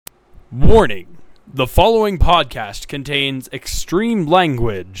Warning. The following podcast contains extreme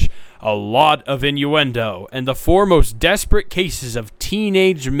language, a lot of innuendo, and the four most desperate cases of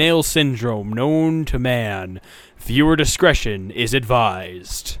teenage male syndrome known to man. Viewer discretion is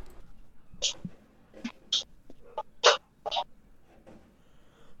advised.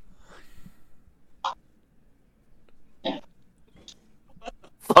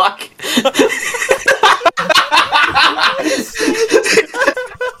 Fuck.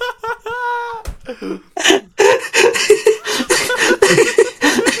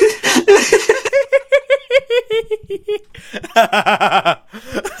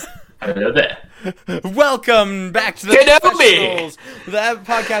 Hello there. Welcome back to the Professionals, the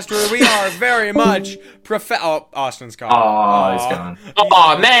podcast where we are very much Oh, Austin's gone. Oh, he's gone.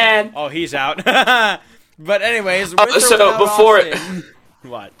 Oh, man. Oh, he's out. But anyways, we're so before Austin.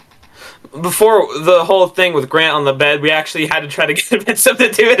 What? Before the whole thing with Grant on the bed, we actually had to try to convince him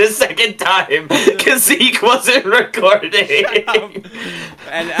to do it a second time because Zeke wasn't recording.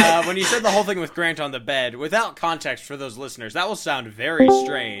 And when you said the whole thing with Grant on the bed, without context for those listeners, that will sound very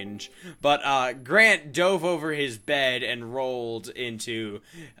strange. But Grant dove over his bed and rolled into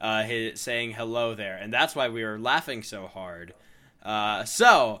his saying hello there, and that's why we were laughing so hard.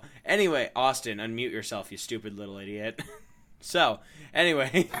 So anyway, Austin, unmute yourself, you stupid little idiot. So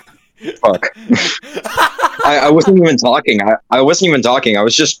anyway. Fuck. I wasn't even talking. I wasn't even talking. I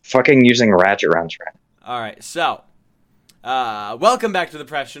was just fucking using a ratchet wrench. Alright, so welcome back to the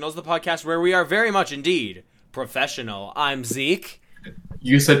Professionals, the podcast where we are very much indeed professional. I'm Zeke.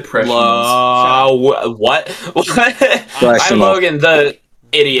 You said professionals. What? I'm Logan, the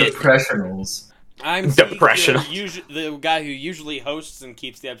idiot. Professionals. I'm Zeke, the guy who usually hosts and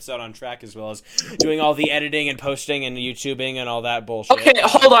keeps the episode on track, as well as doing all the editing and posting and YouTubing and all that bullshit. Okay,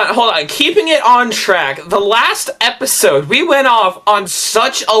 hold on. Keeping it on track. The last episode, we went off on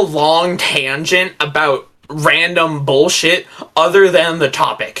such a long tangent about random bullshit other than the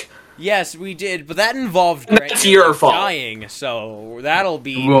topic. Yes, we did, but that involved Grant your fault. Dying, so that'll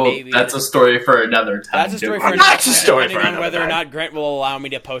be maybe... that's a story for another time. That's a story for another time, depending on whether or not Grant will allow me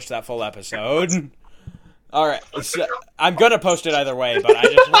to post that full episode. Alright, so I'm gonna post it either way, but I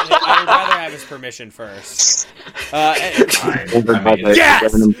would rather have his permission first. Yes!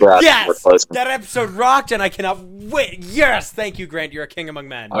 That episode rocked, and I cannot wait. Yes! Thank you, Grant. You're a king among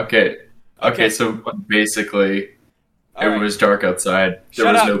men. Okay, so basically... It was dark outside.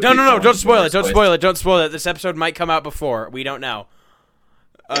 Shut up. No, don't spoil it. Don't spoil it. This episode might come out before. We don't know.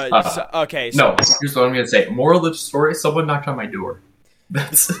 No, here's what I'm going to say. Moral of the story, someone knocked on my door.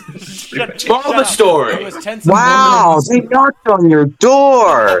 That's moral of the story. Wow, they knocked on your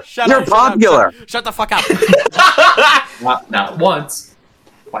door. You're popular. Shut the fuck up. Not once.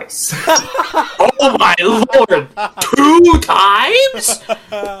 Twice. Oh my lord! 2 times?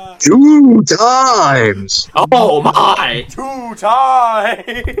 2 times! Oh my! 2 times!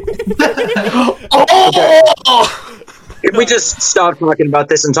 Oh! Can we just stop talking about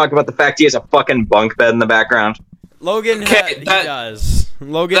this and talk about the fact he has a fucking bunk bed in the background? Logan, he does.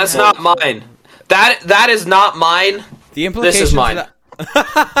 Logan, that's not mine. That is not mine. The implications. This is mine.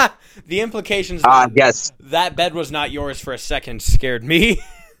 The implications. Yes. That bed was not yours for a second scared me.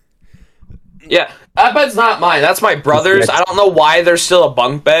 Yeah, that bed's not mine. That's my brother's. I don't know why there's still a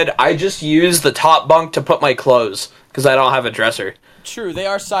bunk bed. I just use the top bunk to put my clothes, because I don't have a dresser. True, they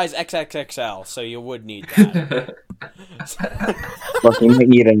are size XXXL, so you would need that. Fucking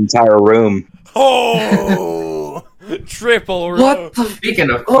need an entire room. Oh! Triple room.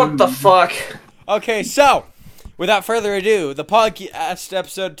 Speaking of what the fuck? Okay, so... without further ado, the podcast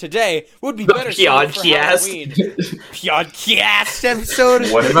episode today would be better suited for Halloween. Podcast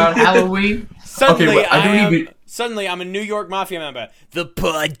episode. What about Halloween? Suddenly, I'm a New York Mafia member. The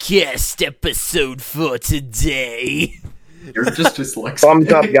podcast episode for today. You're just dyslexic.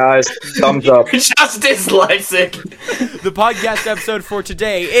 Thumbs up, guys. Thumbs up. You're just dyslexic. The podcast episode for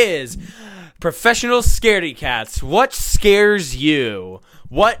today is Professional Scardey-Cats. What scares you?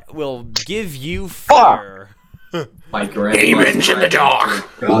 What will give you fear? My demons in the dark.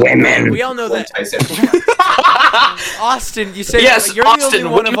 Women. We all know that. Austin, you say yes, that, but you're Austin, the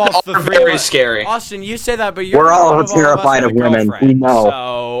only one of all the three. Very scary. Austin, you say that, but you're all terrified of women. We know.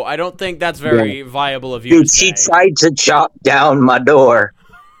 So I don't think that's very viable of you. Dude, she tried to chop down my door.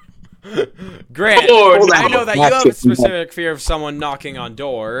 Grant, I know that you have a specific fear of someone knocking on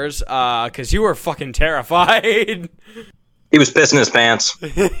doors, because you were fucking terrified. He was pissing his pants.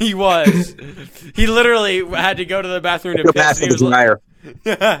 He was. He literally had to go to the bathroom to piss. And he was like,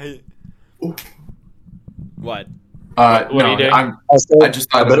 what? What are you doing? I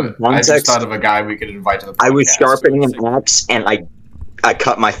just thought of a guy we could invite to the podcast. I was sharpening an axe and I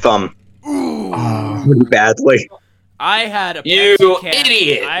cut my thumb. pretty badly. I had a You Pepsi can.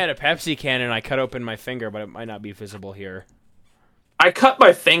 idiot! I had a Pepsi can and I cut open my finger, but it might not be visible here. I cut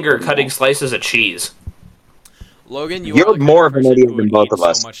my finger cutting slices of cheese. Logan, You're are the more kind of an person idiot who than would both eat of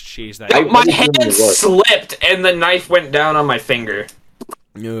us. So much cheese that I- My What hand does it work? slipped and the knife went down on my finger.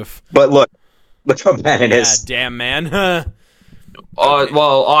 Oof. But look how bad it Yeah, is. damn man.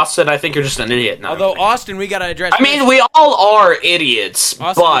 Well, Austin, I think you're just an idiot now. Although Austin, we gotta address. I mean, we all are idiots,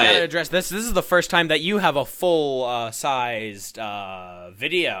 Austin, we gotta but address this. This is the first time that you have a full sized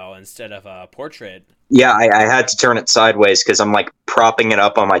video instead of a portrait. Yeah, I had to turn it sideways because I'm like propping it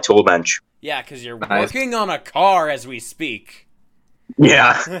up on my tool bench. Yeah, because you're Nice. working on a car as we speak.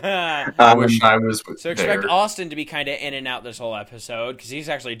 Yeah. I wish I was So expect there. Austin to be kind of in and out this whole episode because he's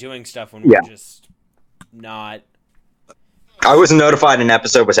actually doing stuff when we're Yeah. just not. I was notified an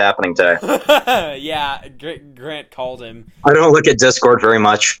episode was happening today. Yeah, Grant called him. I don't look at Discord very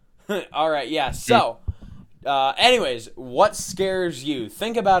much. All right, yeah. So, anyways, what scares you?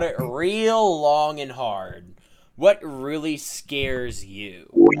 Think about it real long and hard. What really scares you?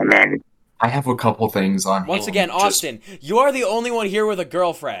 Women. I have a couple things on. Once hand, again, just- Austin, you are the only one here with a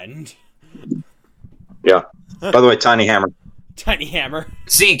girlfriend. Yeah. By the way, Tiny Hammer. Tiny Hammer.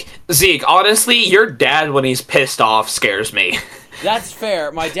 Zeke, honestly, your dad when he's pissed off scares me. That's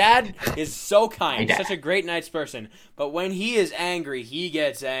fair. My dad is so kind, My dad. such a great, nice person. But when he is angry, he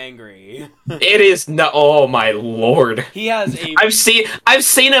gets angry. It is no. Oh my lord. He has a. I've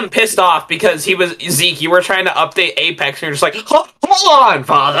seen him pissed off because he was Zeke. You were trying to update Apex, and you're just like, hold on,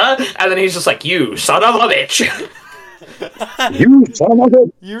 father, and then he's just like, you son of a bitch. You son of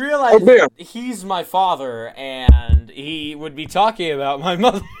a... You realize Oh, man. he's my father, and he would be talking about my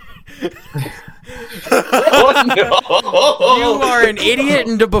mother. Oh You no! are an idiot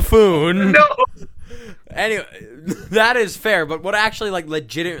and a buffoon. No. Anyway, that is fair, but what actually like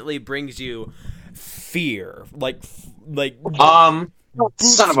legitimately brings you fear? Like Son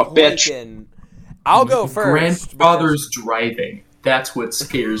of a bitch. Blinken. I'll go first. Grandfather's driving. That's what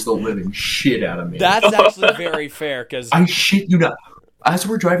scares the living shit out of me. That's actually very fair because I shit you not. As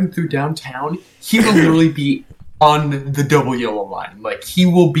we're driving through downtown, he will literally be on the double yellow line. Like, he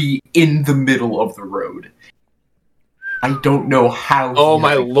will be in the middle of the road. I don't know how. Oh, he my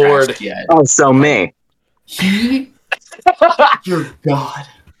hasn't lord. crashed Yet. Oh, so me. He. Dear God.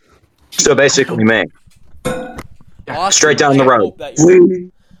 So basically me. Austin, Straight down the I road. hope that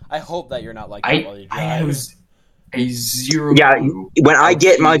you're- I hope that you're not like that while you I drive. have a zero. Yeah, clue when I how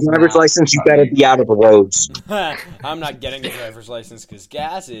get my he's driver's not license, you better be out of the roads. I'm not getting a driver's license because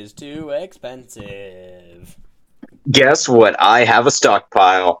gas is too expensive. Guess what? I have a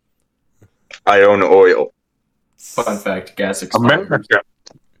stockpile. I own oil. Fun fact: gas expires.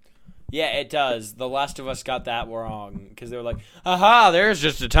 Yeah, it does. The Last of Us got that wrong because they were like, "Aha! There's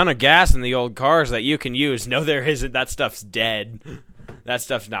just a ton of gas in the old cars that you can use." No, there isn't. That stuff's dead. That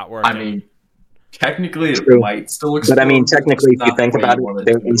stuff's not working. I mean, technically, it True. might still explode. But I mean, technically, if just you not think the way about you want it,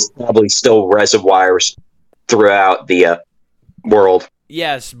 there to. is probably still reservoirs throughout the world.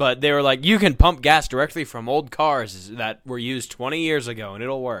 yes, but they were like, "You can pump gas directly from old cars that were used 20 years ago, and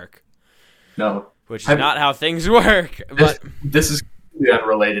it'll work." No, Which is I've- not how things work. But this is completely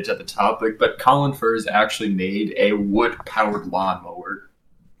unrelated to the topic, but Colin Furs actually made a wood-powered lawnmower.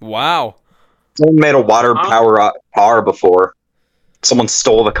 wow. Someone made a water power car before. Someone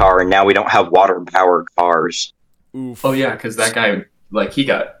stole the car, and now we don't have water powered cars. Oof. Oh yeah, because that guy, like, he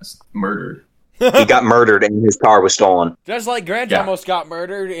got murdered. He got murdered, and his car was stolen. Just like Grant Yeah. almost got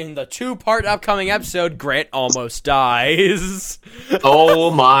murdered in the 2-part upcoming episode, Grant almost dies. Oh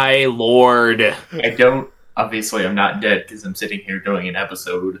my lord! I don't. Obviously, I'm not dead because I'm sitting here doing an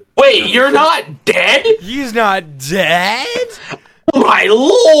episode. Wait, you're not dead? He's not dead? Oh my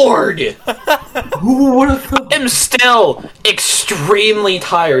lord! Who would have thought? I'm still extremely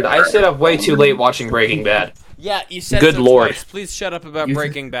tired. I stayed up way too late watching Breaking Bad. Yeah, you said Good so lord. twice. Please shut up about You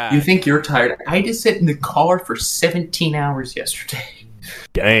Breaking Bad. You think you're tired? I just sat in the car for 17 hours yesterday.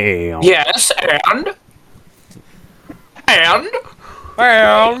 Damn. Yes, and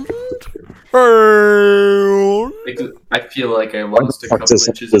Because I feel like I lost a fuck couple does-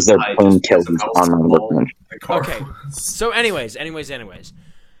 inches does of their height phone just because kill of how on my small workbench? the car Okay. was. So anyways.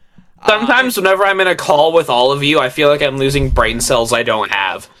 sometimes whenever I'm in a call with all of you, I feel like I'm losing brain cells I don't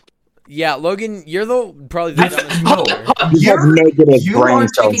have. Yeah, Logan, you're probably the dumbest No, one here. You have negative you brain are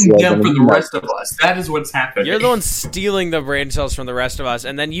cells. taking them Logan. from the rest of us. That is what's happening. You're the one stealing the brain cells from the rest of us,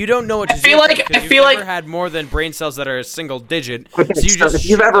 and then you don't know what to I feel do like- because I you've feel never like- had more than brain cells that are a single digit. Okay, So you so just if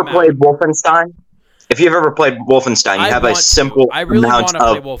you've shoot ever them out. played Wolfenstein, I you have a want to. simple I really amount want to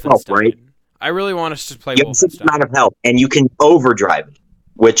play of Wolfenstein. health, right? I really want us to play You have a simple Wolfenstein. amount of health, and you can overdrive it.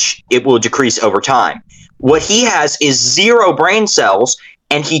 which it will decrease over time. What he has is 0 brain cells,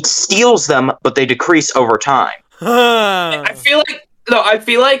 and he steals them, but they decrease over time. I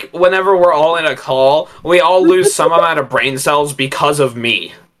feel like whenever we're all in a call, we all lose some amount of brain cells because of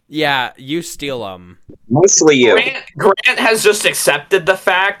me. Yeah, you steal them. Mostly you. Grant has just accepted the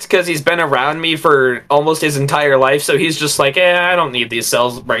fact because he's been around me for almost his entire life, so he's just like, I don't need these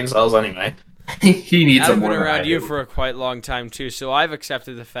brain cells anyway. He needs I've them been more around than I you do. for a quite long time too, so I've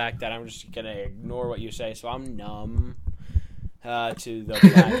accepted the fact that I'm just gonna ignore what you say. So I'm numb to the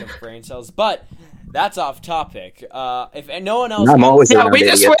lack of brain cells. But that's off topic. If no one else, I'm always Yeah, around we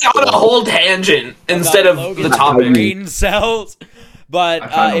just idiots. went on a whole tangent instead of Logan's the topic. brain cells. But I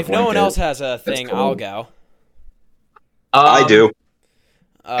found if no one one good. else has a thing, cool. I'll go. I do.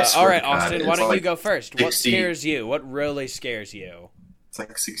 I swear All right, to God, Austin, why it's don't you like go first? What 60. scares you? What really scares you? It's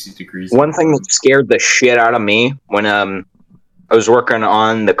like 60 degrees. One thing that scared the shit out of me when I was working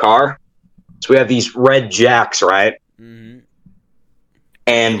on the car, so we have these red jacks, right? Mm-hmm.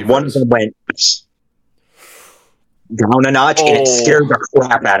 And one of them went down a notch, and it scared the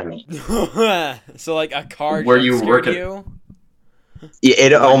crap out of me. So like a car Where jump you scared working? you?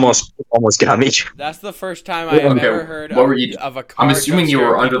 It almost got me. That's the first time I've Okay, ever heard what were you- of a car I'm assuming jump you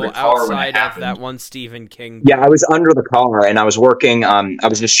were scare under the people car when it outside of happened. that one Stephen King. Yeah, I was under the car, and I was working. I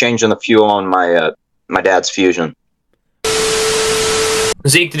was just changing the fuel on my dad's Fusion.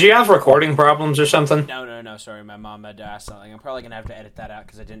 Zeke, did you have recording problems or something? No, sorry, my mom had to ask something. I'm probably gonna have to edit that out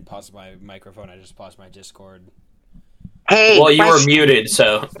because I didn't pause my microphone. I just paused my Discord. Hey, Well, you were question. muted,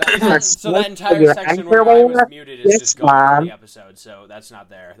 so... So that entire section where I was muted is just gone from the episode. So that's not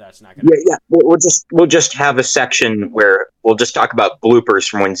there. That's not gonna. Yeah. We'll just have a section where we'll just talk about bloopers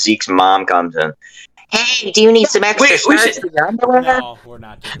from when Zeke's mom comes in. Hey, do you need some extra we shirts should- for your underwear? No, we're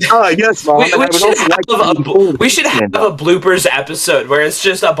not doing that. Oh, yes, Mom. We and I would should also like to have include- we should have a bloopers episode where it's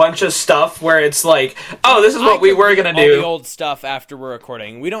just a bunch of stuff where it's like, oh, this is what we were gonna All the do. old stuff after we're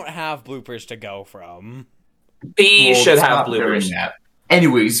recording. We don't have bloopers to go from. We should let's have not doing bloopers. that.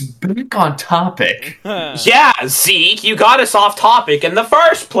 Anyways, back on topic. Yeah, Zeke, you got us off topic in the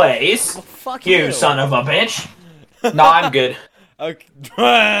first place. Fuck You son of a bitch. No, I'm good. Okay.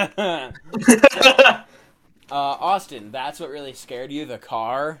 Austin, that's what really scared you, the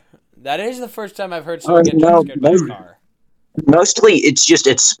car? That is the first time I've heard someone get no, scared by a car. Mostly, it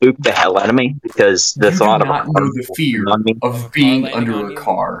spooked the hell out of me because the You thought do of not know the fear on me. of car being landing under on a you?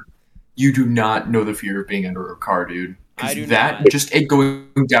 car. You do not know the fear of being under a car, dude. I do Because that, not. just it going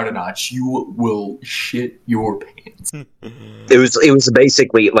down a notch, you will shit your pants. It was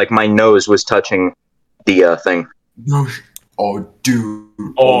basically like my nose was touching the thing. No, oh, dude.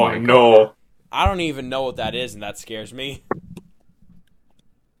 Oh, my no. I don't even know what that is, and that scares me.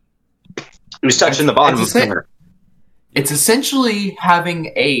 It was touching the bottom of It's the a- finger. It's essentially having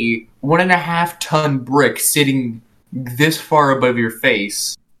a 1.5 ton brick sitting this far above your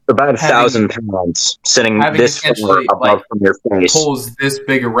face, About having- 1,000 pounds sitting having this far essentially, above like, from your face. holes this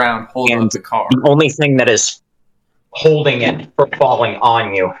big around holding And up the car. The only thing that is holding it from falling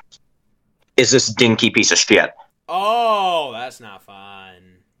on you is this dinky piece of shit. Oh, that's not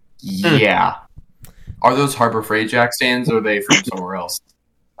fun. Yeah. Are those Harbor Freight jack stands, or are they from somewhere else?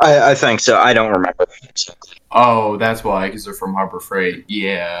 I think so. I don't remember exactly. Oh, that's why, because they're from Harbor Freight.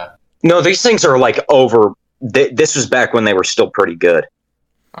 Yeah. No, these things are like over. This was back when they were still pretty good.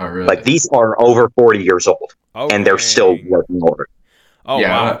 Oh, really? Like these are over 40 years old, Okay. and they're still working order. Oh,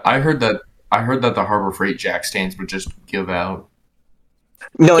 yeah, wow. I heard that. I heard that the Harbor Freight jack stands would just give out.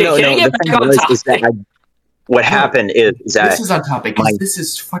 No. Can I get The back thing on is that topic? what happened is that This is on topic. 'Cause my- this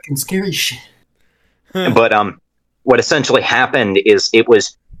is fucking scary shit. But what essentially happened is it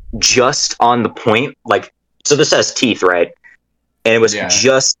was just on the point, like, so this has teeth, right? And it was Yeah.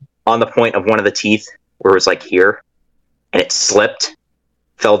 just on the point of one of the teeth where it was like here, and it slipped,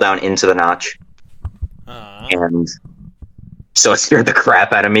 fell down into the notch, and so it scared the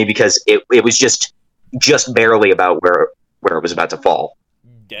crap out of me because it was just barely about where it was about to fall.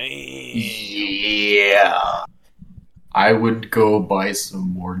 Damn. Yeah. I would go buy some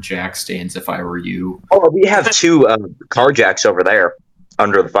more jack stands if I were you. Oh, we have two car jacks over there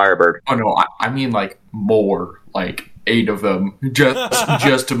under the Firebird. Oh no, I mean like more, like 8 of them,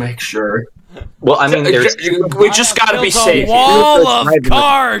 just to make sure. Well, I mean, there's We just gotta be Built safe. a wall of Right.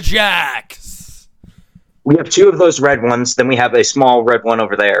 car jacks. we have 2 of those red ones. Then we have a small red one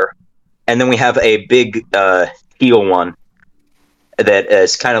over there, and then we have a big teal one that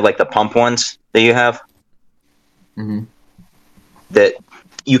is kind of like the pump ones that you have. Mm-hmm. That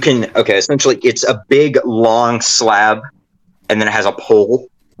you can. Okay, essentially, it's a big long slab, and then it has a pole,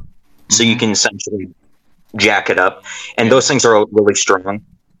 so you can essentially jack it up, and those things are really strong.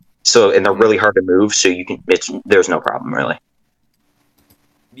 So, and they're really hard to move. So there's no problem really.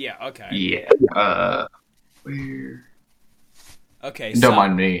 Yeah. Okay. Yeah. Where? Okay. Don't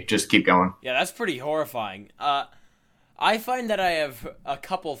mind me. Just keep going. Yeah, that's pretty horrifying. I find that I have a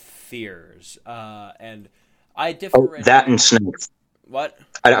couple fears, and I differ. Oh, that and snakes. What?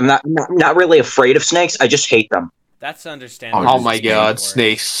 I'm not really afraid of snakes. I just hate them. That's understandable. Oh my god,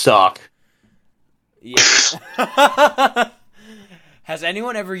 snakes suck. Yeah. Has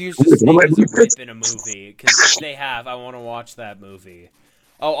anyone ever used a snake as a whip in a movie? Because if they have, I want to watch that movie.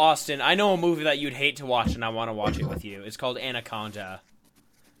 Oh, Austin, I know a movie that you'd hate to watch, and I want to watch it with you. It's called Anaconda.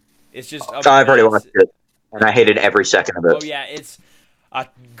 It's just... I've already watched it, and I hated every second of it. Oh, yeah, it's a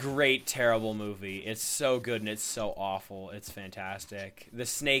great, terrible movie. It's so good, and it's so awful. It's fantastic. The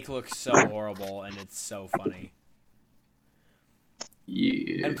snake looks so horrible, and it's so funny.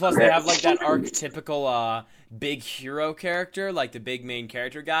 Yeah. And plus, they have, like, that archetypical, big hero character, like the big main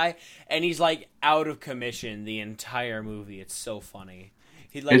character guy, and he's, like, out of commission the entire movie. It's so funny.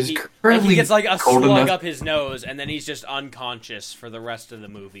 He gets, like, a slug up his nose, and then he's just unconscious for the rest of the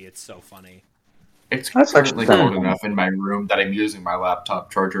movie. It's so funny. It's currently cold enough in my room that I'm using my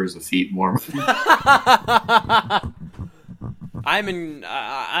laptop charger as a feet warmer. I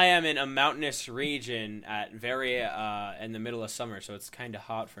am in a mountainous region at in the middle of summer, so it's kind of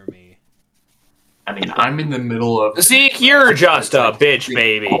hot for me. I mean, I'm in the middle of... Zeke, you're just a bitch,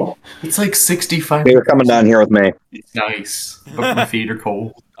 baby. It's like 65. You're coming down here with me. It's nice, but my feet are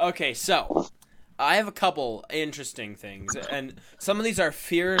cold. Okay, so I have a couple interesting things, and some of these are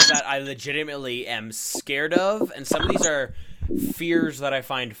fears that I legitimately am scared of, and some of these are fears that I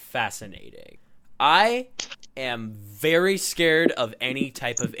find fascinating. I am very scared of any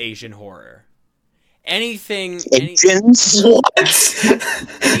type of Asian horror. Anything. Asians? What?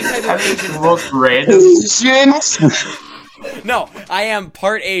 Any type of Asian horror. Look random. Asians? No, I am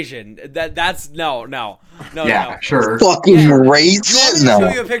part Asian. That's no. Yeah, sure. Fucking You want me racist? to show No.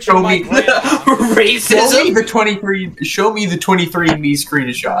 you a picture of my grandma? Racism? Show me the 23andMe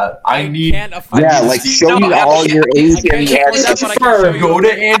screenshot. I need. Can't afford Yeah, like show me all your Asian can't afford that, but I can show you Go a to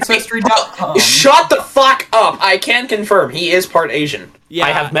picture. Ancestry.com. Shut the fuck up! I can confirm he is part Asian. Yeah,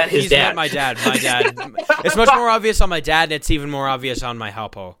 I have met his he's dad. Met my dad. It's much more obvious on my dad, and it's even more obvious on my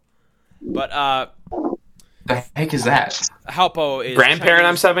Halpo. But The heck is that? Halpo is Grandparent,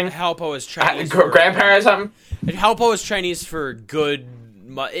 Chinese. I'm subbing? Halpo is Chinese. For, Grandparent or something? Halpo is Chinese for good.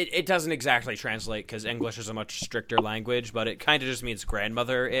 It doesn't exactly translate because English is a much stricter language, but it kind of just means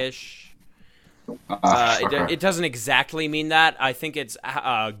grandmother-ish. It doesn't exactly mean that. I think it's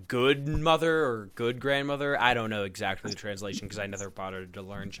good mother or good grandmother. I don't know exactly the translation because I never bothered to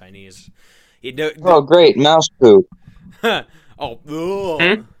learn Chinese. Oh, great, mouse poop. Oh.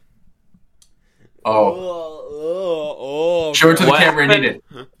 Hmm? Oh. Show it to the What camera and eat it.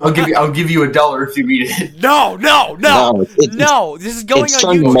 I'll give you $1 if you eat it. No. No, This is going it's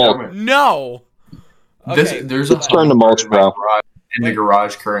on turned to mulch. YouTube. No. Okay. There's a turned to mulch, bro. In the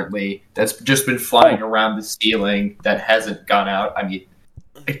garage currently that's just been flying around the ceiling that hasn't gone out. I mean,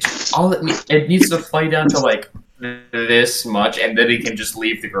 it needs to fly down to like this much, and then it can just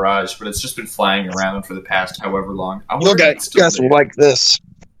leave the garage. But it's just been flying around for the past however long. You guys will like this.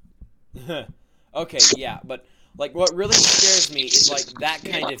 Okay, yeah, but like what really scares me is like that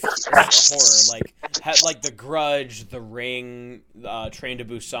kind of horror, like The Grudge, The Ring, Train to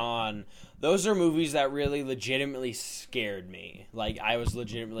Busan. Those are movies that really legitimately scared me. Like I was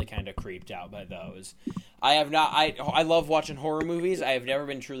legitimately kind of creeped out by those. I love watching horror movies. I have never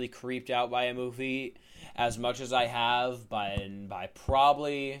been truly creeped out by a movie as much as I have by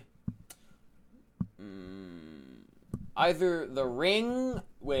probably either The Ring,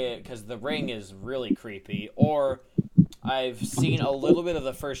 because The Ring is really creepy, or I've seen a little bit of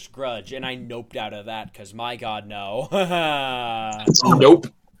the first Grudge, and I noped out of that because my god, no. Nope.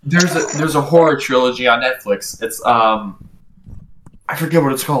 There's a horror trilogy on Netflix. It's I forget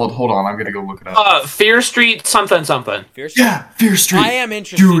what it's called. Hold on, I'm gonna go look it up. Fear Street something. Fear Street? Yeah, Fear Street. I am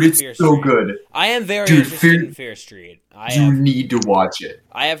interested Dude, in it's Fear so Street. good. I am very Dude, interested in Fear Street. You need to watch it.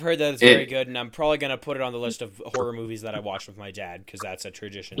 I have heard that it's very good, and I'm probably going to put it on the list of horror movies that I watch with my dad, because that's a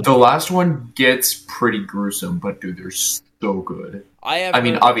tradition. The last one gets pretty gruesome, but dude, they're so good. I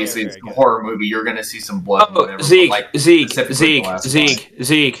mean, obviously, it's a horror movie. You're going to see some blood and whatever. Zeke.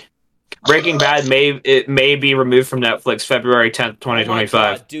 Breaking Bad may be removed from Netflix February 10th, 2025. Oh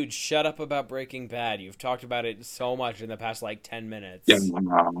my God, dude, shut up about Breaking Bad. You've talked about it so much in the past, 10 minutes.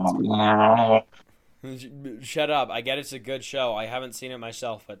 Shut up. I get it's a good show. I haven't seen it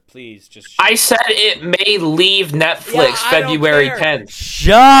myself, but please, just shut I said it may leave Netflix February 10th.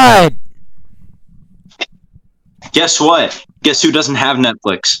 Shut! Guess what? Guess who doesn't have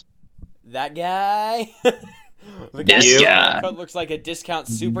Netflix? That guy. The This whose guy. haircut looks like a discount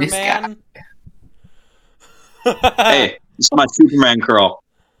Superman. Hey, this is my Superman curl.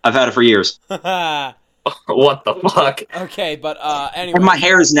 I've had it for years. What the fuck? Okay, but anyway. And my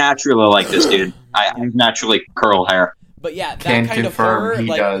hair is naturally like this, dude. I have naturally curl hair. But yeah, that Can kind of horror, confirm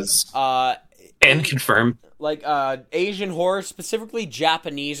he like, does. And confirm. like Asian horror, specifically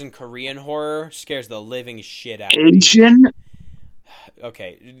Japanese and Korean horror, scares the living shit out of me. Asian?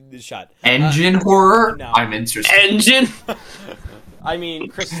 Okay, shut. Engine horror? no. I'm interested. Engine. I mean,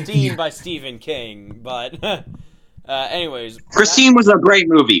 Christine by Stephen King, but anyways. Christine was a great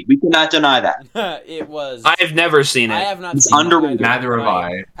movie. We cannot deny that. It was. I've never seen I it. have not It's seen it underrated. either, Neither but have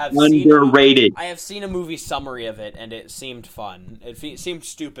I. have seen- Underrated. I have seen a movie summary of it, and it seemed fun. It seemed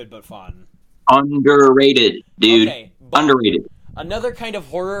stupid, but fun. Underrated, dude. Okay, but Underrated. another kind of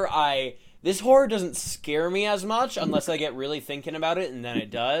horror this horror doesn't scare me as much unless I get really thinking about it, and then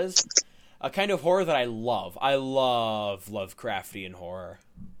it does. A kind of horror that I love. I love Lovecraftian horror.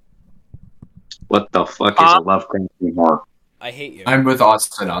 What the fuck is a Lovecraftian horror? I hate you. I'm with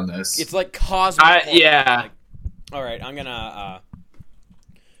Austin on this. It's like cosmic horror. Yeah. Like, all right, I'm gonna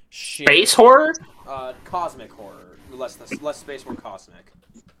shit. Space horror? Cosmic horror. Less space, more cosmic.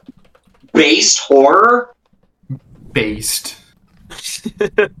 Based horror? Based.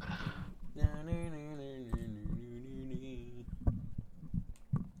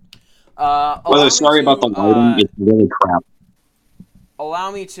 Well, sorry about the lighting. It's really crap.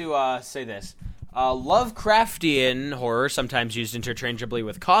 Allow me to say this. Lovecraftian horror, sometimes used interchangeably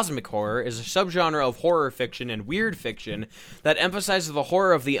with cosmic horror, is a subgenre of horror fiction and weird fiction that emphasizes the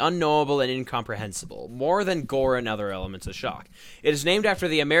horror of the unknowable and incomprehensible, more than gore and other elements of shock. It is named after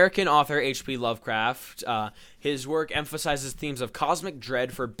the American author H.P. Lovecraft. His work emphasizes themes of cosmic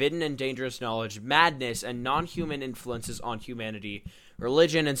dread, forbidden and dangerous knowledge, madness, and non-human influences on humanity,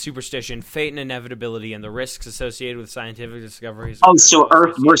 religion and superstition, fate and inevitability, and the risks associated with scientific discoveries. Oh, so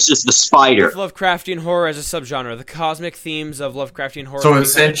Earth versus the spider. With Lovecraftian horror as a subgenre, the cosmic themes of Lovecraftian horror. So can be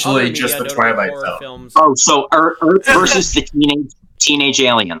essentially found in just other the notable Twilight horror Zone. films. Oh, so Earth versus the teenage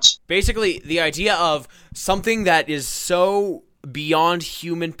aliens. Basically, the idea of something that is so beyond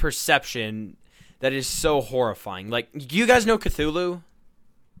human perception that is so horrifying. Like, you guys know Cthulhu?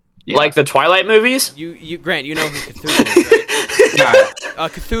 Yeah. Like the Twilight movies? You Grant, you know who Cthulhu is, right? Yeah.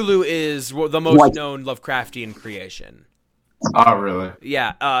 Cthulhu is the most known Lovecraftian creation. Oh, really?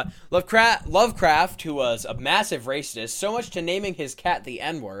 Yeah, Lovecraft, who was a massive racist, so much to naming his cat the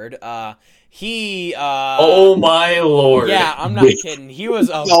N-word, he, Oh my lord. yeah, I'm not kidding. He was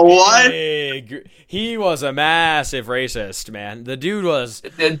a he was a massive racist, man. The dude was,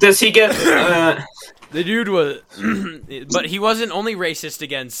 Does he get... but he wasn't only racist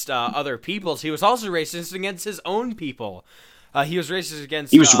against other peoples, he was also racist against his own people. He was racist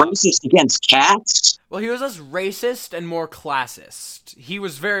against... He was racist against cats? Well, he was less racist and more classist. He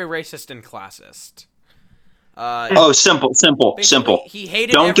was very racist and classist. Simple. He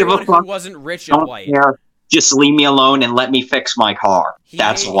hated Don't give a everyone fuck. who wasn't rich and Don't white. care. Just leave me alone and let me fix my car.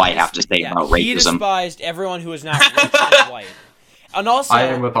 That's all I have to say Yeah, about he racism. despised everyone who was not rich and white. And also, I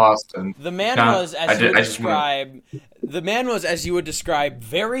am with Austin. the man Nah, was, I just as you would describe,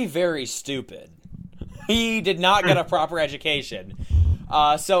 very, very stupid. He did not get a proper education.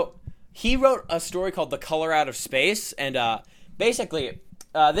 So he wrote a story called The Color Out of Space, and basically,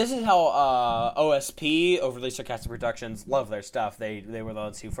 this is how OSP, Overly Sarcastic Productions, love their stuff. They were the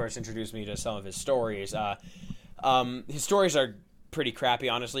ones who first introduced me to some of his stories. His stories are pretty crappy,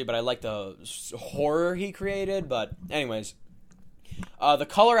 honestly, but I like the horror he created. But anyways, The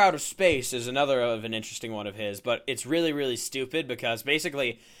Color Out of Space is another of an interesting one of his, but it's really, really stupid because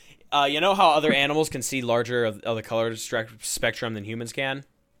basically, you know how other animals can see larger of the color spectrum than humans can?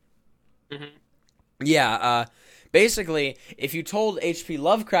 Mm-hmm. Yeah, basically, if you told H.P.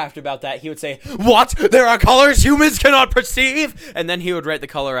 Lovecraft about that, he would say, "What? There are colors humans cannot perceive?" And then he would write The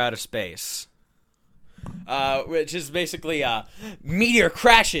Color Out of Space. Which is basically, meteor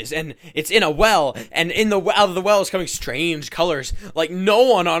crashes, and it's in a well, and out of the well is coming strange colors, like no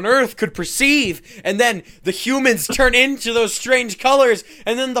one on Earth could perceive, and then the humans turn into those strange colors,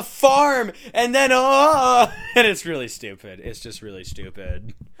 and then the farm, and then, and it's really stupid. It's just really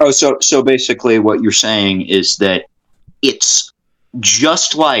stupid. Oh, so basically what you're saying is that it's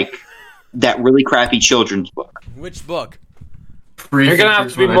just like that really crappy children's book. Which book? You're gonna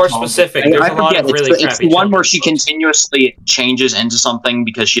have to be more specific. There's a lot of really it's crappy the one where she children's books. continuously changes into something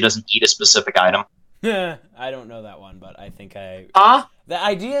because she doesn't eat a specific item. I don't know that one, but I think the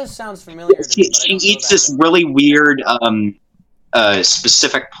idea sounds familiar to She me, but I don't know eats that this one. really weird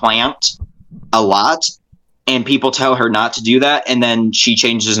specific plant a lot, and people tell her not to do that, and then she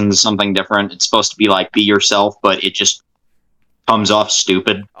changes into something different. It's supposed to be like, be yourself, but it just comes off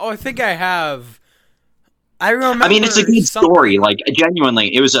stupid. Oh, I think I have. I remember. I mean, it's a good story. Like,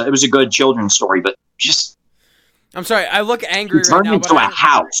 genuinely, it was a good children's story, but just... I'm sorry, I look angry right turned now. into a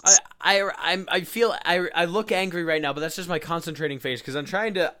house. I feel I look angry right now, but that's just my concentrating face because I'm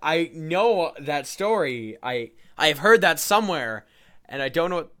trying to. I know that story. I've heard that somewhere, and I don't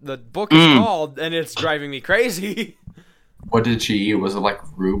know what the book is called, and it's driving me crazy. What did she eat? Was it like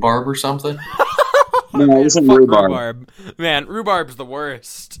rhubarb or something? No, it wasn't rhubarb. Man, rhubarb's the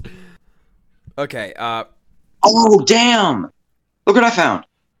worst. Okay. Oh, damn! Look what I found.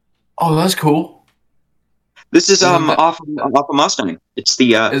 Oh, that's cool. This is off of Mustang. It's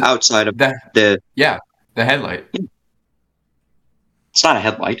the outside of the headlight. It's not a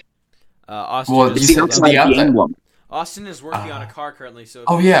headlight. Austin, well, it's the outside of the emblem. Austin is working on a car currently, so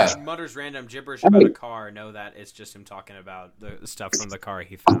if he mutters random gibberish about a car, know that it's just him talking about the stuff from the car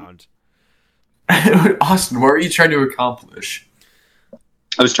he found. Austin, what are you trying to accomplish?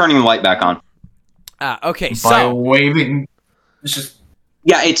 I was turning the light back on. Okay, By waving. It's just...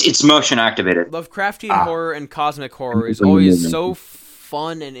 Yeah, it's motion activated. Lovecraftian horror and cosmic horror is always so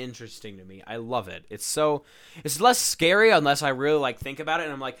fun and interesting to me. I love it. It's less scary unless I really think about it,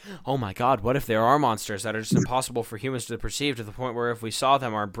 and I'm like, oh my god, what if there are monsters that are just impossible for humans to perceive, to the point where if we saw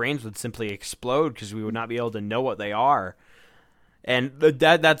them, our brains would simply explode because we would not be able to know what they are. And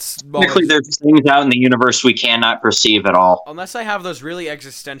that's technically there's things out in the universe we cannot perceive at all. Unless I have those really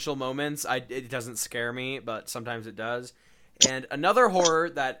existential moments, it doesn't scare me, but sometimes it does. And another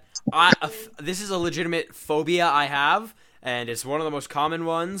horror that this is a legitimate phobia I have, and it's one of the most common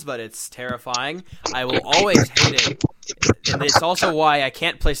ones, but it's terrifying. I will always hate it, and it's also why I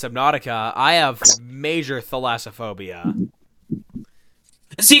can't play Subnautica. I have major thalassophobia.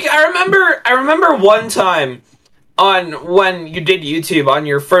 See, I remember one time on when you did YouTube on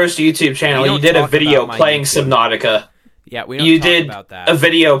your first YouTube channel, you did a video playing Subnautica. Yeah, we don't talk about that. A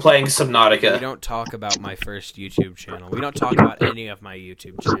video playing Subnautica. We don't talk about my first YouTube channel. We don't talk about any of my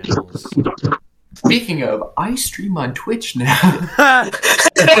YouTube channels. Speaking of, I stream on Twitch now.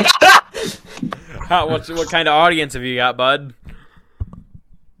 What kind of audience have you got, bud?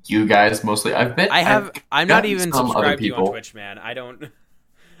 You guys mostly. I'm not even subscribed to you on Twitch, man. I don't.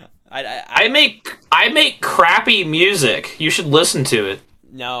 I make crappy music. You should listen to it.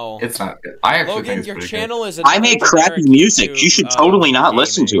 No, it's not good. I actually Logan, think your it's channel good. is. I make crappy music. You should totally not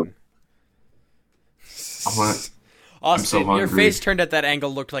listen to it. Austin, your face turned at that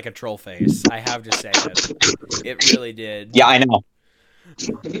angle looked like a troll face. I have to say it. It really did. Yeah, I know.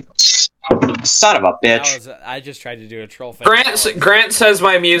 Son of a bitch. I just tried to do a troll face. Grant says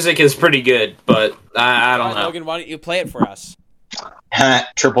my music is pretty good, but I don't know. Logan, why don't you play it for us?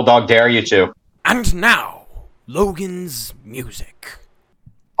 Triple dog dare you to. And now, Logan's music.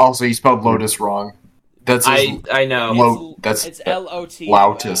 Also, you spelled Lotus wrong. That's I know. It's L-O-T-U-S.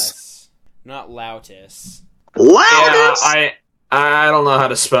 Lautus. Not Lautus. Lautus? Yeah, I don't know how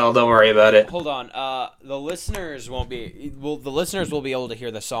to spell. Don't worry about it. Hold on. The listeners will be able to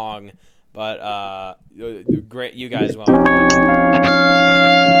hear the song, but great, you guys won't. What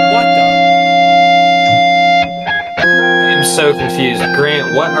the? I'm so confused.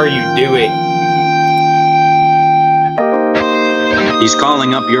 Grant, what are you doing? He's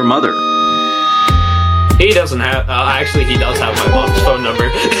calling up your mother. He doesn't have... actually, he does have my mom's phone number.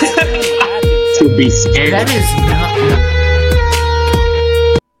 To be scared. That is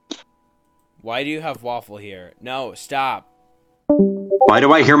not... Why do you have Waffle here? No, stop. Why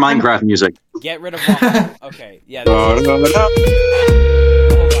do I hear Minecraft music? Get rid of Waffle. Okay, yeah. I don't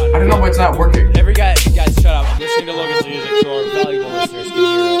know why it's not working. Guys, shut up. I'm listening to Logan's music so our valuable listeners can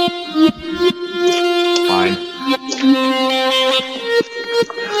hear it. Fine.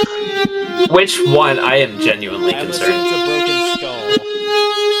 Which one? I am genuinely concerned. I'm listening to Broken Skull.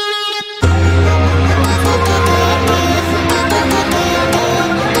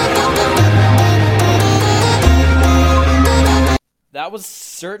 That was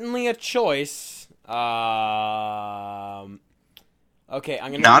certainly a choice. Okay,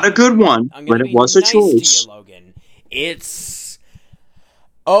 I'm gonna Not a good one, but it was a choice. To you, Logan. It's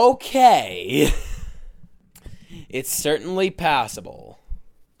okay. It's certainly passable.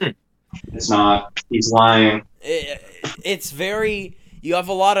 It's not. He's lying. It's very. You have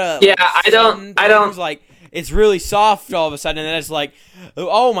a lot of. Yeah, I don't. Like, it's really soft all of a sudden, and then it's like,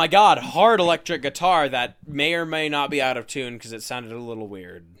 oh my god, hard electric guitar that may or may not be out of tune because it sounded a little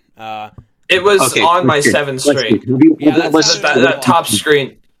weird. It was on my 7th string. Yeah, that top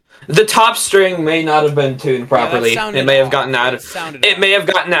string. The top string may not have been tuned properly. It may have gotten out of. It may have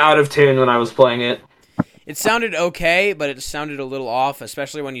gotten out of tune when I was playing it. It sounded okay, but it sounded a little off,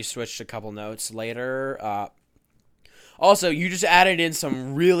 especially when you switched a couple notes later. Also, you just added in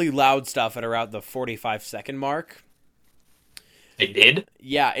some really loud stuff at around the 45-second mark. I did?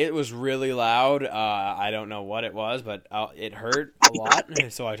 Yeah, it was really loud. I don't know what it was, but it hurt a lot,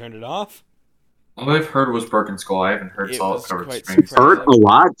 so I turned it off. All I've heard was Broken Skull. I haven't heard It Solid was Covered quite Strings. surprising. Hurt a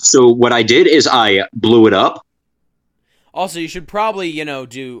lot. So what I did is I blew it up. Also, you should probably,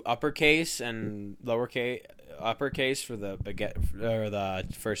 do uppercase and lowercase, uppercase for the or the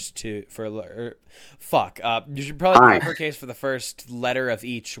first two you should probably do uppercase for the first letter of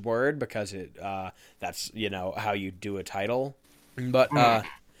each word because that's how you do a title. But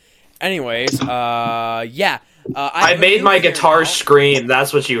anyways, yeah. I made my guitar scream.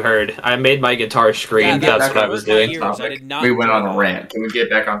 That's what you heard. I made my guitar scream. Yeah, That's what I was doing. I did not We went enjoy on a that. rant. Can we get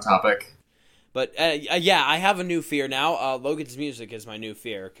back on topic? But yeah, I have a new fear now. Logan's music is my new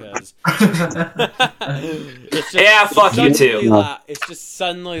fear because Yeah, fuck you too. It's just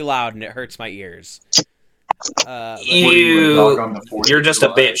suddenly loud and it hurts my ears. You're just a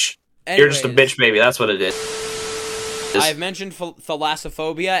bitch. You're just a bitch, baby. That's what it is. I've mentioned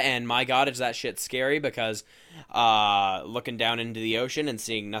thalassophobia, and my god, is that shit scary because looking down into the ocean and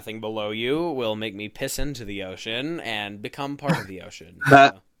seeing nothing below you will make me piss into the ocean and become part of the ocean.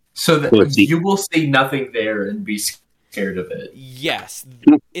 So that you will see nothing there and be scared of it. Yes.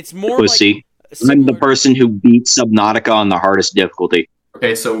 It's more Pussy. like... I'm the person who beat Subnautica on the hardest difficulty.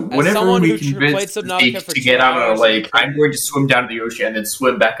 Okay, so whenever someone we who convince played Subnautica Zeke for to 2 get out on a hours lake, and- I'm going to swim down to the ocean and then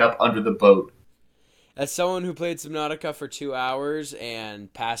swim back up under the boat. As someone who played Subnautica for 2 hours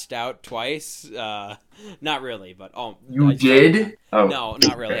and passed out twice, not really, but You did? Oh, no,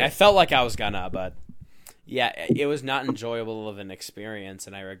 not really. okay. I felt like I was gonna, but yeah, it was not enjoyable of an experience,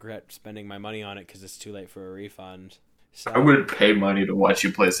 and I regret spending my money on it because it's too late for a refund. So, I would pay money to watch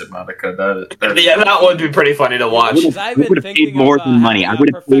you play Subnautica. Yeah, that would be pretty funny to watch. because I've been would've paid thinking more of than money. I having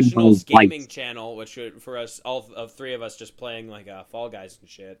would've a paid professional my gaming life. channel, which would, for us, all of three of us, just playing like Fall Guys and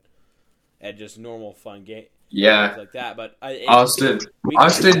shit, and just normal fun games Yeah. like that. But Austin we can do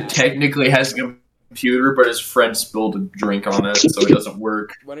Austin that. technically has a computer, but his friend spilled a drink on it, so it doesn't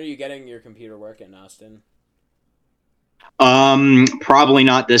work. When are you getting your computer working, Austin? Probably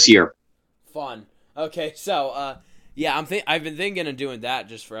not this year. Fun. Okay, so yeah, I've been thinking of doing that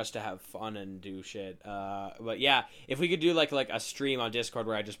just for us to have fun and do shit. But yeah, if we could do like a stream on Discord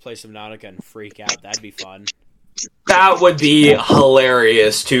where I just play Subnautica and freak out, that'd be fun. That would be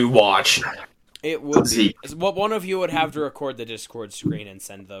hilarious to watch. It would be. See. Well, one of you would have to record the Discord screen and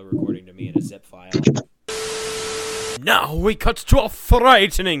send the recording to me in a zip file. Now we cut to a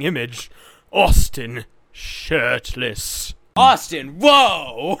frightening image. Austin, shirtless. Austin,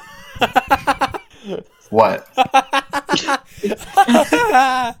 whoa! What?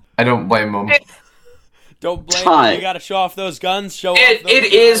 I don't blame him. Don't blame Hot. me. You gotta show off those guns. Show off It those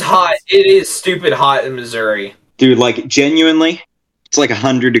is guns. hot. It is stupid hot in Missouri. Dude, like, genuinely, it's like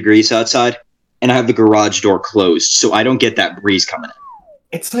 100 degrees outside, and I have the garage door closed, so I don't get that breeze coming in.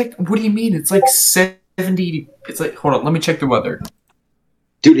 It's like, what do you mean? It's like 70. It's like, hold on, let me check the weather.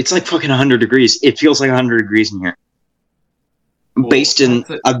 Dude, it's like fucking 100 degrees. It feels like 100 degrees in here. I'm based in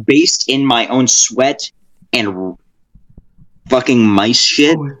my own sweat and fucking mice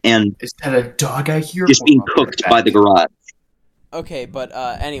shit, Oh, and Is that a dog I hear? just Hold being on, I'll be cooked right by the back. garage. Okay, but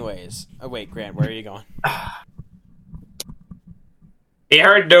anyways. Oh, wait, Grant, where are you going? He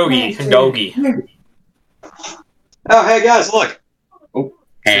heard Doggy. Oh, hey guys, look. Oh.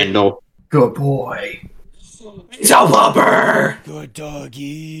 Handle. Good boy. It's a lubber. Good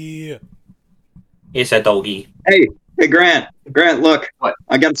doggy. It's a doggy. Hey, Grant. Grant, look. What?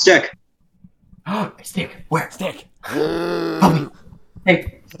 I got a stick. Oh, stick. Where? Stick. Puppy.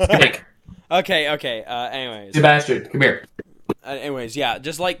 Hey, Like, Okay. Anyways. Sebastian, come here. Anyways, yeah,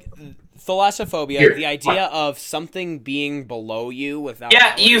 just like thalassophobia, Here. the idea of something being below you without...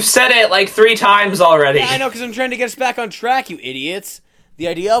 yeah, you've said it like 3 times already. Yeah, I know, because I'm trying to get us back on track, you idiots. The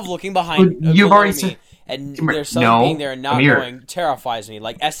idea of looking behind But you've below already me said- and Come here. there's something No, being there and not come here. knowing terrifies me.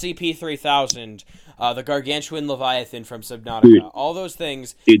 Like SCP-3000, the gargantuan leviathan from Subnautica. Dude. All those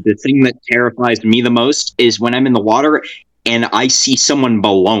things. Dude, the thing that terrifies me the most is when I'm in the water and I see someone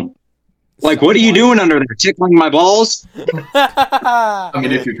below me. Like, what are you doing under there? Tickling my balls? I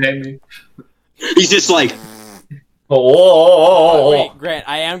mean, if you pay me. He's just like, Oh. Wait, Grant,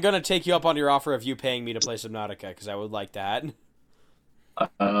 I am going to take you up on your offer of you paying me to play Subnautica, because I would like that.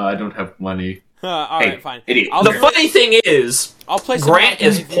 I don't have money. Alright, Hey, fine. idiot. I'll The play- funny thing is, I'll play Grant Subnautica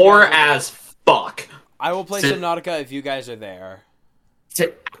is if you poor guys are- as fuck. I will play Sit. Subnautica if you guys are there.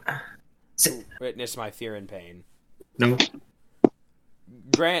 Sit. Witness my fear and pain. No.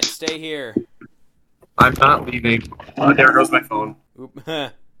 Grant, stay here. I'm not leaving. Oh, there goes my phone. Oop.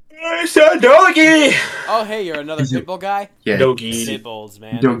 It's a doggy! Oh, hey, you're another Pitbull guy? Yeah. Doggy. Pitbulls,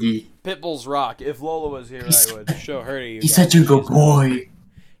 man. Doggy. Pitbulls rock. If Lola was here, I would show her to you. He's guys. such a good boy.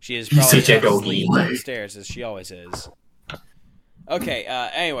 She is He's probably such a good asleep boy. downstairs, as she always is. Okay,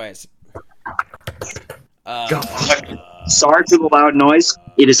 anyways. Sorry for the loud noise.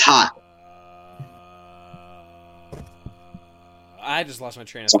 It is hot. I just lost my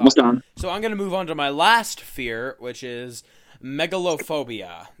train of It's almost thought. done. So I'm going to move on to my last fear, which is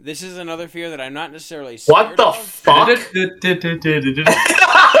megalophobia. This is another fear that I'm not necessarily What scared the of. fuck?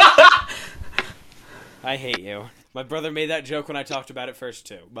 I hate you. My brother made that joke when I talked about it first,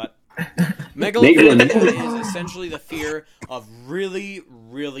 too. But megalophobia is essentially the fear of really,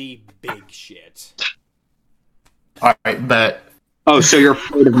 really big shit. Alright, bet. Oh, so you're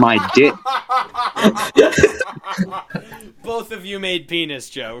afraid of my dick? Both of you made penis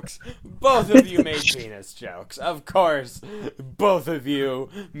jokes. Both of you made penis jokes. Of course, both of you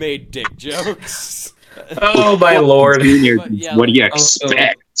made dick jokes. Oh my lord. Junior, But, yeah, what do you also-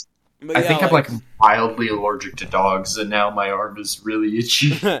 expect? But I yeah, think I'm like wildly allergic to dogs, and now my arm is really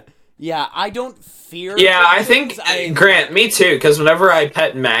itchy. yeah, I don't fear. Yeah, I big think, things. Grant, me too, because whenever I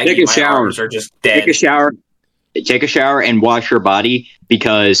pet Maggie, Take a my shower. arms are just dead. Take a shower and wash your body,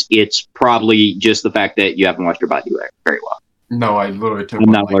 because it's probably just the fact that you haven't washed your body very well. No, I literally took I'm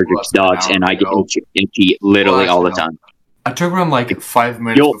one, not like, allergic less to than an dogs, hour and I get ago. itchy literally Well, all the actually, time. I took one like 5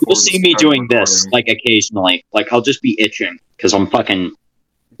 minutes. You'll before see we me started doing this, recording. like, occasionally. Like, I'll just be itching, because I'm fucking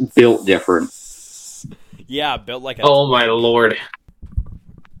built different. Yeah, built like a. Oh my lord.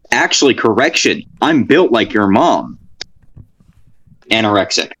 Actually, correction, I'm built like your mom.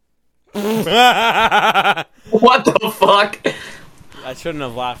 Anorexic. I What the fuck? shouldn't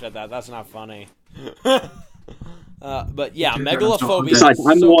have laughed at that. That's not funny. But yeah, Dude, megalophobia. Besides, is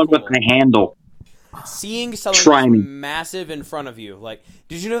I'm the so one with cool. the handle. Seeing something Try me. massive in front of you. Like,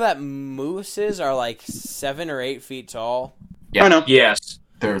 did you know that mooses are like 7 or 8 feet tall? Yeah. I know. Yes.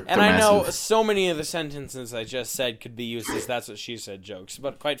 They're And I know massive. so many of the sentences I just said could be used as "that's what she said" jokes,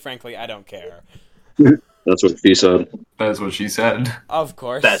 but quite frankly, I don't care. That's what she said. That's what she said. Of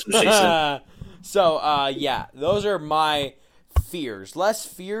course. That's what she said. So, yeah, those are my fears. Less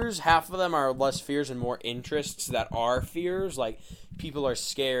fears, half of them are less fears and more interests that are fears. Like, people are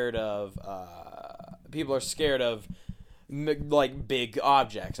scared of like, big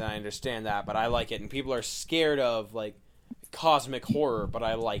objects, and I understand that, but I like it. And people are scared of, like, cosmic horror, but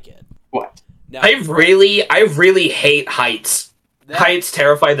I like it. What? Now, I really hate heights. that- Heights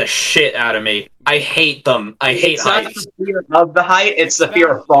terrify the shit out of me. I hate them. I hate It's not heights. the fear of the height, it's the fear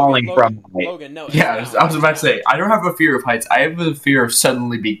of falling from the height. Logan, no. Yeah, expound. I was about to say, I don't have a fear of heights. I have a fear of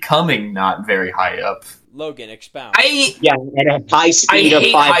suddenly becoming not very high up. Logan, expound. Yeah, at a high speed of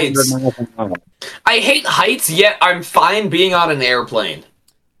hate 500 heights. miles an hour. I hate heights, yet I'm fine being on an airplane.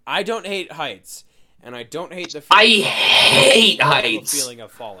 I don't hate heights, and I don't hate the I feeling hate I love heights. the feeling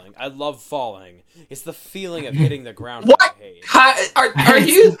of falling. I love falling. It's the feeling of hitting the ground What? that I hate. Are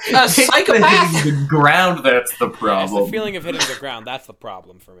you a It's the psychopath? hitting the ground that's the It's the problem. feeling of hitting the ground. That's the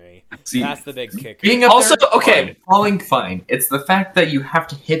problem for me. See, That's the big kicker. being up Also, there, okay. fine. Falling, fine. It's the fact that you have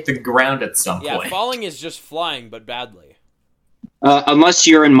to hit the ground at some Yeah, point. falling is just flying, but badly. Unless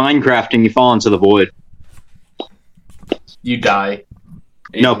you're in Minecraft and you fall into the void. You die.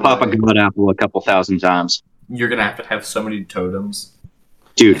 No, Either Papa way, got apple a couple thousand times. You're gonna have to have so many totems.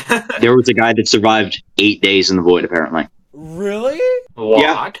 Dude, there was a guy that survived 8 days in the void, apparently. Really?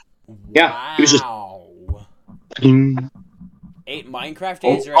 What? Yeah, he was just- Wow. No, 8 Minecraft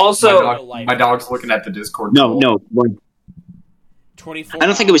days are Also- My dog's looking at the Discord. no. tool. 24 I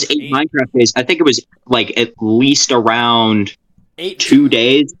don't think it was 8 8, Minecraft days. I think it was, like, at least around 8 2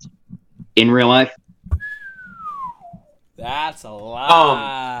 days in real life. That's a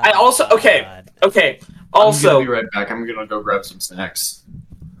lot. I also- okay. Okay. I'm Also, gonna be right back. I'm gonna go grab some snacks.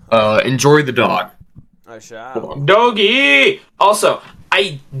 Enjoy the dog. I shall. doggy. Also,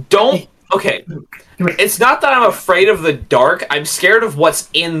 I don't. Okay. It's not that I'm afraid of the dark. I'm scared of what's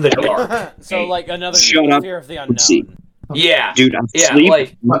in the dark. So, like, another Shut up. fear of the Let's see. unknown. Yeah. Dude, I Yeah, sleep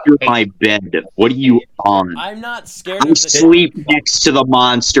like- under my bed. What are you on? I'm not scared I of the sleep dark. next to the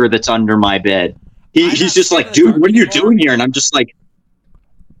monster that's under my bed. I'm not He's just scared like, of the dude, dark what are you anymore." doing here? And I'm just like,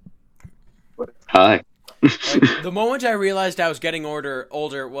 hi. Like, the moment I realized I was getting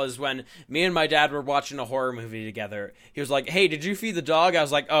older was when me and my dad were watching a horror movie together. He was like, "Hey, did you feed the dog?" I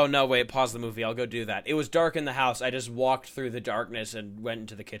was like, "Oh, no, wait, pause the movie. I'll go do that." It was dark in the house. I just walked through the darkness and went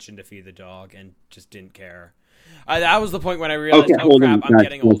into the kitchen to feed the dog and just didn't care. That was the point when I realized, Okay, oh, hold crap, on. I'm guys.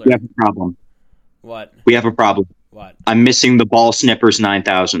 getting Look, older. We have a problem. What? We have a problem. What? I'm missing the Ball Snippers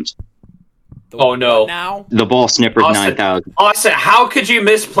 9000. Oh, no. Now? The ball snipper Austin. 9000. Austin, how could you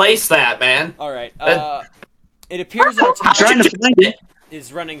misplace that, man? Alright, it appears our I'm trying time to find it.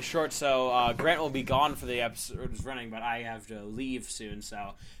 is running short, so Grant will be gone for the episode is running, but I have to leave soon,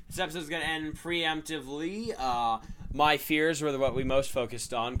 so this episode's going to end preemptively. My fears were what we most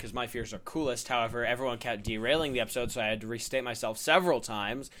focused on, because my fears are coolest. However, everyone kept derailing the episode, so I had to restate myself several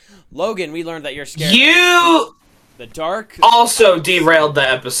times. Logan, we learned that you're scared You the dark. also derailed the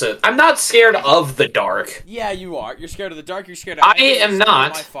episode. I'm not scared of the dark. Yeah, you are. You're scared of the dark. You're scared of I everything. am You're scared of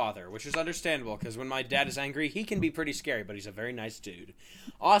not. my father, which is understandable because when my dad is angry, he can be pretty scary, but he's a very nice dude.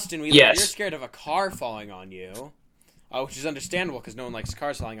 Austin, Yes. you're scared of a car falling on you, which is understandable because no one likes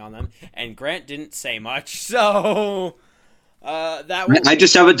cars falling on them. And Grant didn't say much, so that. I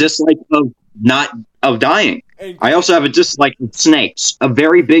just have a dislike of dying. I also have a dislike of snakes. A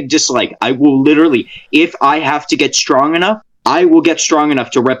very big dislike. I will literally, if I have to get strong enough, I will get strong enough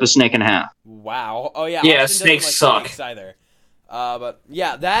to rip a snake in half. Wow. Oh yeah. Yeah, Austin snakes doesn't like suck. snakes either. But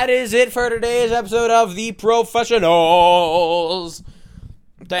yeah, that is it for today's episode of The Professionals.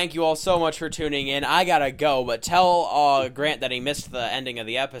 Thank you all so much for tuning in. I gotta go, but tell Grant that he missed the ending of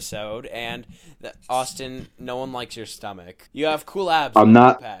the episode, and that, Austin, no one likes your stomach. You have cool abs. I'm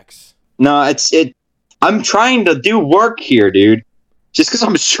not- Pecs. No, I'm trying to do work here, dude. Just because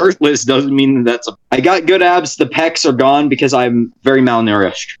I'm shirtless doesn't mean I got good abs. The pecs are gone because I'm very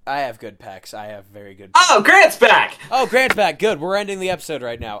malnourished. I have good pecs. I have very good. Oh, Grant's back! Oh, Grant's back. Good. We're ending the episode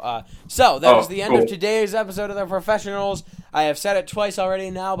right now. So that was the end of today's episode of The Professionals. I have said it twice already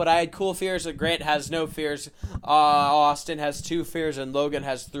now, but I had cool fears that Grant has no fears. Austin has 2 fears, and Logan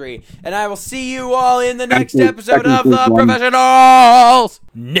has 3. And I will see you all in the next episode of The Professionals.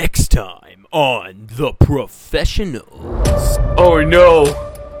 Next time on The Professionals. Oh no.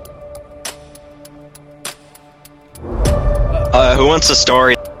 Who wants a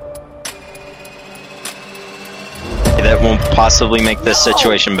story that won't possibly make this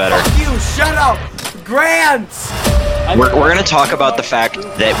situation better? Fuck you! Shut up! Grant! We're going to talk about the fact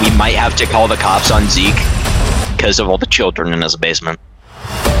that we might have to call the cops on Zeke because of all the children in his basement.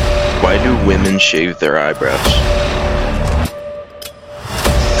 Why do women shave their eyebrows?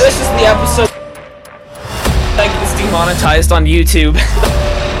 This is the episode that gets demonetized on YouTube.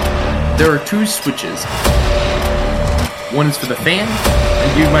 There are 2 switches. One is for the fan,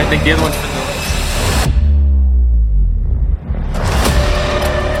 and you might think the other one's for the lights.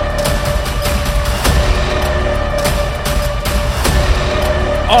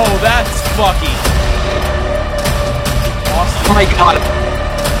 Oh, that's fucking. Oh my god.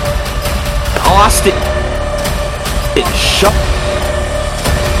 Austin. Shut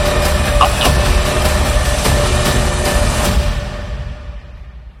up.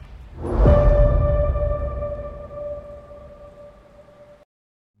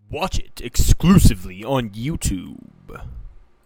 Watch it exclusively on YouTube.